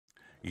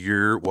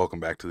You're welcome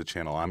back to the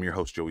channel. I'm your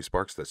host, Joey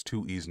Sparks. That's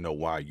 2 E's Know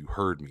Why. You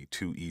heard me.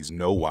 2 E's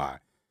Know Why.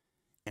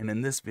 And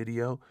in this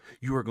video,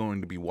 you are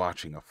going to be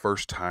watching a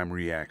first-time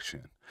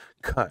reaction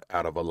cut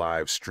out of a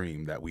live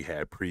stream that we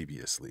had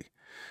previously.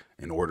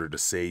 In order to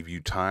save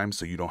you time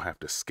so you don't have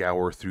to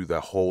scour through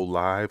the whole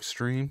live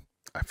stream,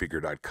 I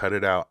figured I'd cut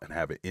it out and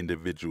have it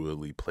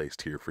individually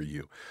placed here for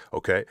you.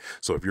 Okay?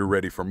 So if you're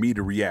ready for me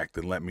to react,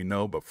 then let me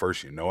know. But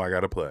first, you know I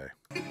gotta play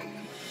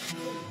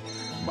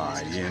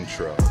my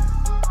intro.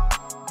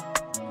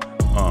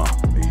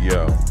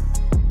 Yo.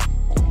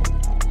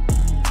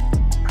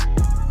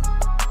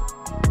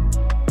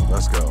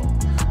 Let's go.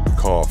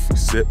 Coffee,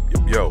 sip,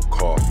 yo.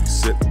 Coffee,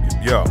 sip,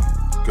 yo.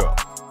 Go.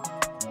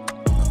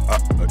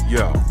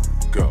 Yo.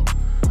 Go.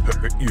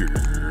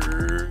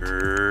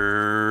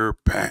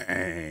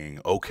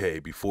 Bang. Okay,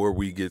 before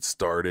we get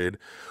started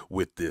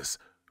with this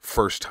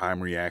first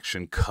time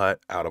reaction cut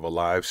out of a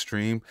live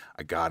stream,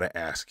 I gotta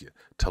ask you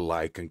to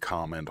like and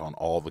comment on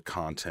all the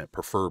content,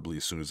 preferably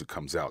as soon as it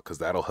comes out, because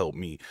that'll help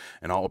me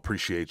and I'll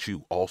appreciate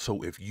you.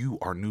 Also, if you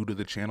are new to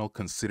the channel,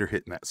 consider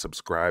hitting that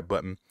subscribe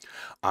button.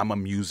 I'm a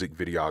music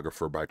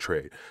videographer by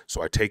trade,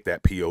 so I take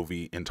that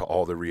POV into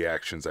all the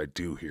reactions I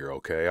do here.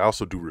 Okay, I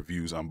also do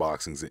reviews,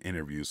 unboxings, and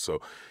interviews, so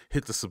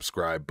hit the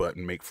subscribe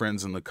button, make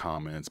friends in the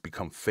comments,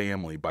 become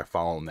family by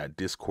following that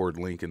Discord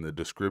link in the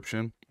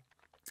description.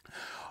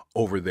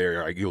 Over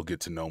there, you'll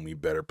get to know me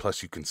better.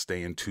 Plus, you can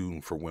stay in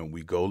tune for when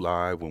we go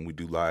live, when we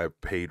do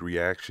live paid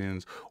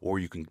reactions, or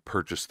you can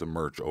purchase the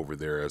merch over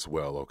there as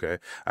well, okay?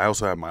 I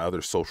also have my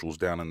other socials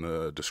down in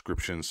the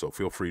description, so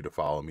feel free to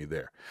follow me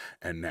there.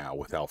 And now,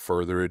 without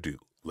further ado,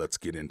 let's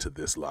get into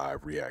this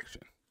live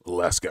reaction.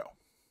 Let's go.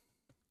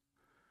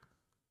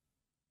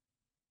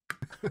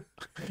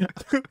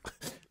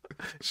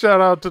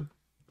 Shout out to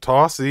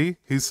Tossy.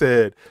 He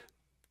said,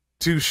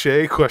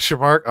 "Touche, question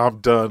mark, I'm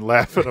done,"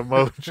 laughing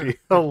emoji.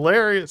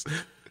 Hilarious.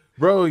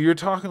 Bro, you're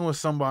talking with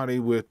somebody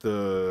with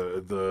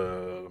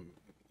the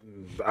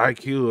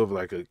IQ of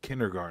like a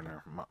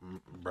kindergartner,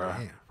 bro.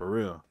 Damn. For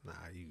real. Nah,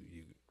 I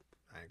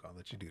ain't gonna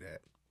let you do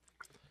that.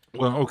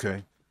 Well,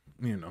 okay.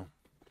 You know,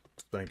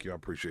 thank you. I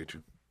appreciate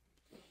you.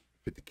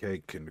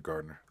 50K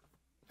kindergartner.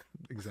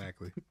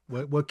 Exactly.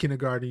 What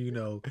kindergarten you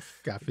know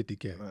got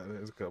 50K?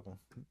 There's a couple.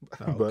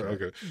 Oh, okay. But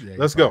okay. Yeah,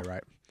 let's go.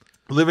 Right.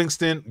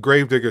 Livingston,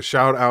 Gravedigger,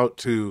 shout out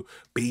to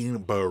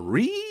Bean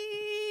Burrito.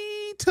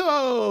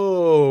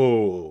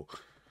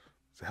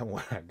 That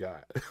one I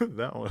got.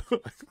 That one.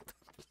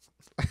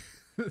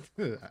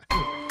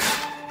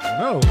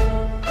 No.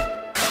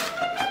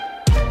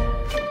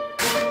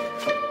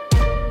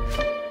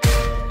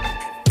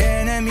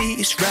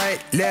 Enemies right,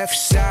 left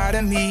side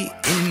of me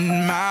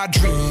in my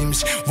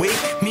dreams.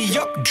 Wake me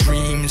up,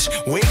 dreams.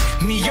 Wake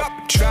me up,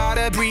 try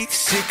to breathe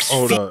 6 feet.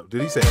 Hold up.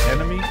 Did he say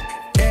enemy?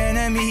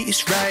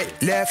 Enemies right,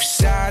 left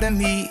side of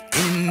me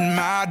in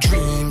my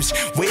dreams.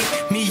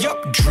 Wake me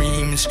up,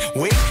 dreams.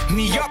 Wake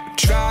me up,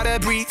 try to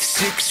breathe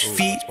 6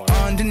 feet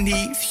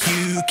underneath.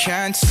 You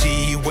can't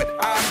see what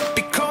I've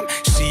become.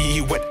 See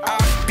what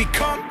I've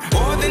become.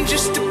 More than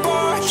just a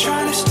boy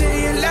trying to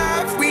stay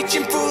alive,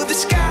 reaching for the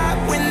sky.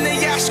 When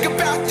they ask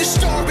about the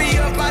story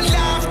of my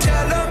life,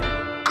 tell them,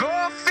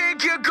 go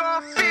figure,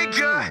 go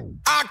figure.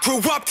 I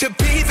grew up to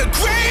be the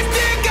grave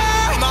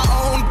digger, my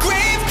own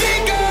grave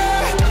digger.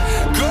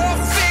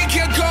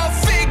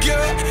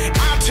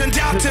 Turned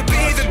out to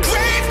be the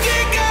grave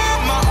digger,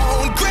 my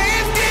own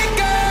grave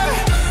digger.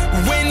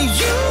 When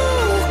you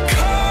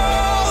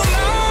call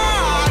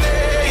my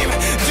name,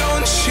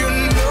 don't you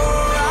know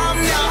I'm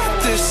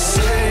not the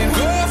same?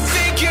 Go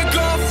figure,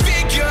 go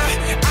figure.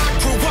 I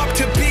grew up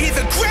to be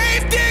the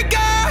grave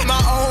digger,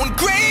 my own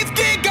grave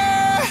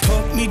digger.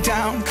 Put me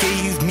down,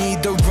 gave me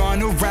the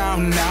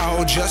runaround.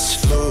 Now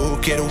just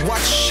look at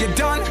what you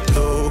done.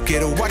 Look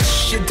at what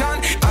you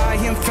done. I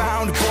am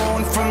found,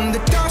 born from the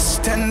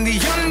dust and the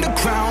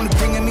underground,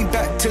 bringing me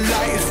back to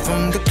life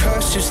from the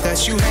curses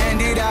that you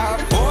handed out.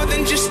 More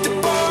than just a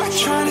boy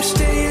trying to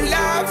stay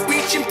alive,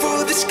 reaching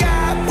for the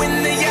sky.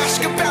 When they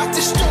ask about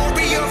the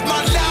story of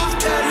my life,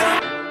 tell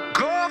them,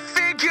 go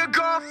figure,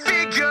 go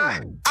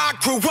figure. I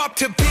grew up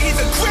to be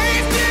the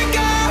grave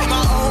digger,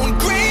 my own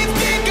grave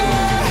digger.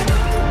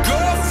 Go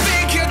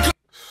figure,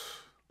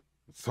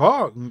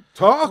 go.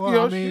 Talk, Well,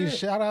 yo, I mean, shit.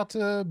 shout out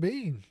to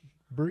Bean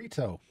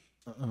Burrito.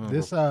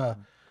 This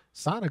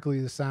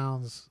sonically, it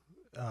sounds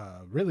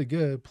really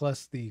good.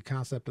 Plus the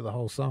concept of the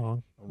whole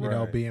song, you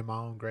know, being my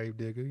own grave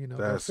digger. You know,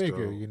 That's go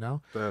figure. dope. You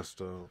know, That's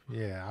dope.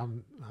 yeah,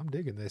 I'm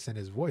digging this, and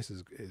his voice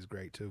is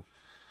great too.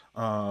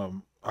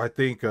 I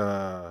think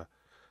I've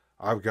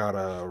got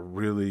to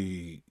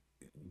really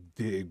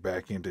dig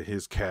back into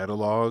his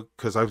catalog,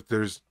 because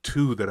there's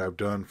 2 that I've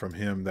done from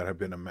him that have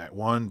been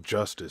one,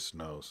 Justice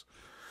knows.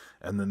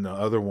 And then the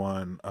other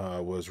one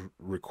was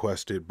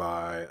requested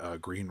by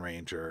Green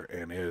Ranger,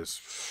 and is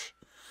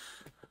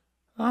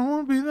I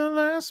won't be the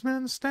last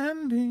man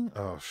standing.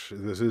 Oh,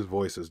 his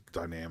voice is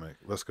dynamic.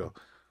 Let's go.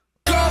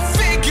 Go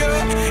figure.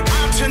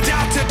 I turned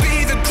out to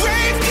be the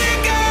grave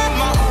digger,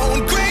 my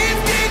own grave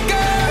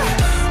digger.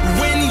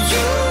 When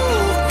you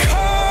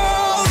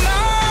call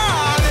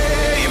my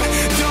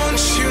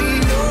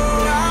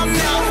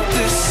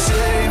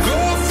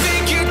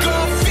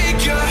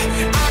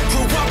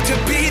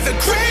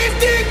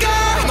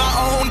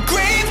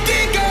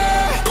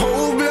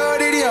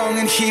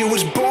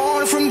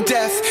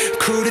death.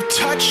 Could've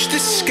touched the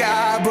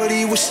sky, but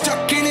he was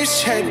stuck in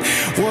his head.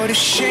 What a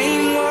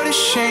shame, what a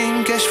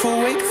shame. Guess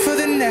we'll wait for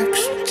the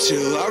next.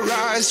 Till I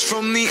rise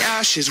from the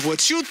ashes,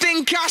 what you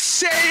think I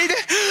said?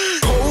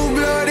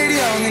 Cold-blooded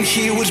young and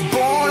he was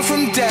born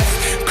from death.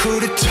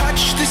 Could've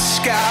touched the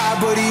sky,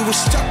 but he was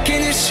stuck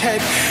in his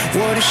head.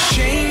 What a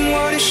shame,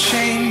 what a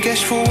shame.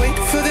 Guess we'll wait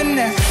for the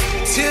next.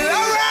 Till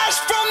I rise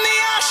from the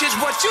ashes,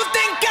 what you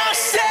think I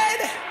said?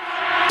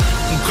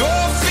 Go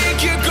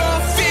figure, go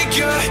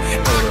figure.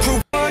 I grew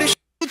up, what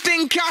you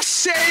think I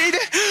said?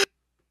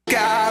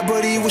 Guy,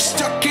 but he was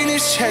stuck in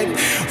his head.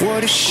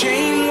 What a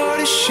shame, what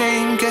a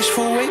shame. Guess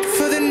we'll wait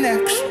for the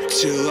next.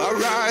 Till I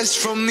rise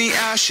from the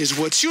ashes,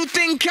 what you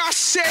think I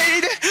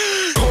said?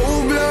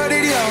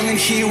 Cold-blooded young and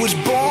he was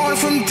born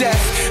from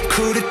death.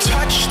 Could've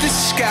touched the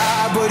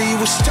sky, but he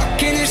was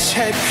stuck in his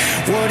head.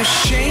 What a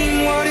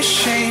shame, what a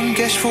shame.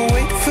 Guess we'll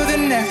wait for the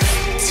next.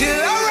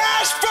 Till I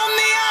rise from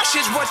the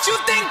ashes, what you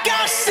think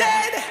I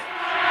said?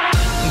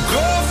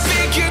 Go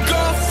figure,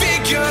 go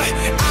figure.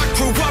 I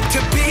grew up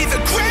to be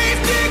the grave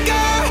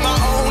digger, my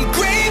own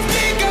grave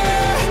digger.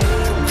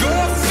 Go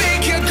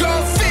figure, go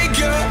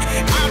figure.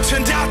 I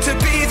turned out to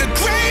be the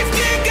grave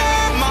digger,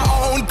 my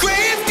own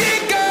grave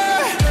digger.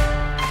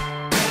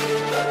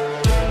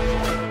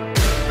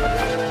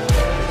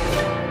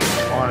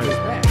 On his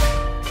back.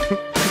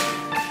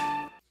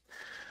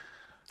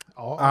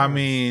 I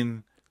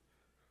mean,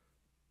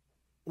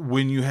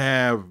 when you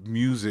have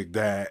music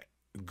that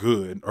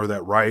good, or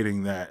that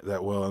writing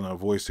that well, and a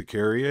voice to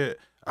carry it,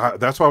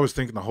 that's why I was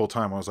thinking the whole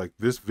time. I was like,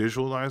 this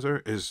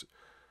visualizer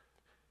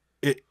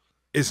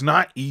it's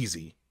not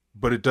easy,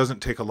 but it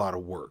doesn't take a lot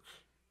of work.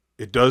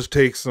 It does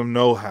take some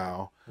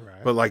know-how,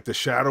 Right. but like the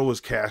shadow was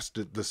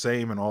cast the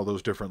same in all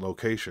those different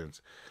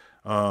locations.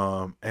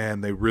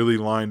 And they really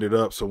lined it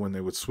up so when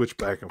they would switch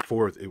back and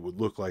forth, it would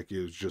look like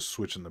it was just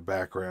switching the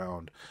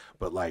background,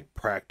 but like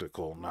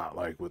practical, not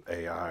like with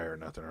AI or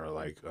nothing, or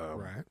like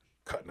Right.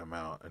 cutting them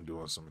out and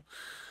doing some,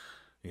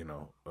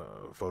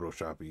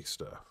 Photoshop-y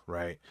stuff,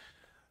 right?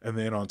 And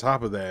then on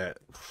top of that,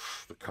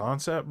 the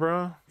concept,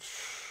 bro,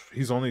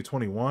 he's only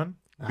 21.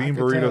 Bean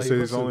Burrito says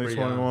he's only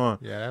 21.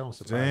 Yeah, that don't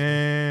surprise me.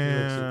 He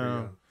looks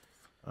super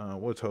Damn.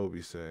 young. What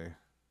Toby say?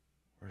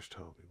 Where's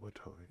Toby? What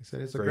Toby? He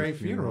said it's a great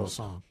funeral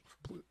song.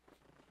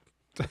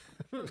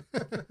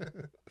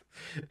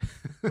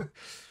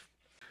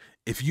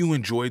 If you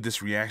enjoyed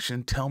this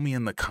reaction, tell me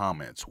in the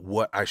comments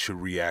what I should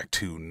react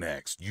to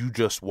next. You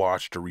just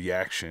watched a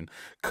reaction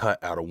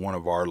cut out of one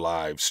of our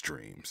live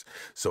streams.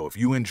 So if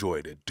you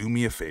enjoyed it, do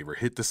me a favor,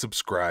 hit the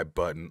subscribe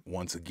button.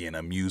 Once again,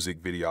 a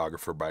music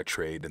videographer by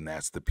trade, and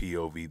that's the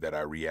POV that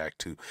I react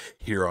to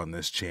here on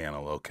this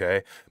channel,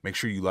 okay? Make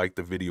sure you like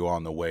the video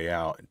on the way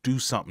out. Do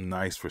something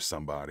nice for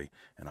somebody,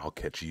 and I'll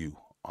catch you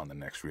on the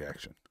next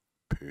reaction.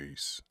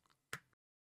 Peace.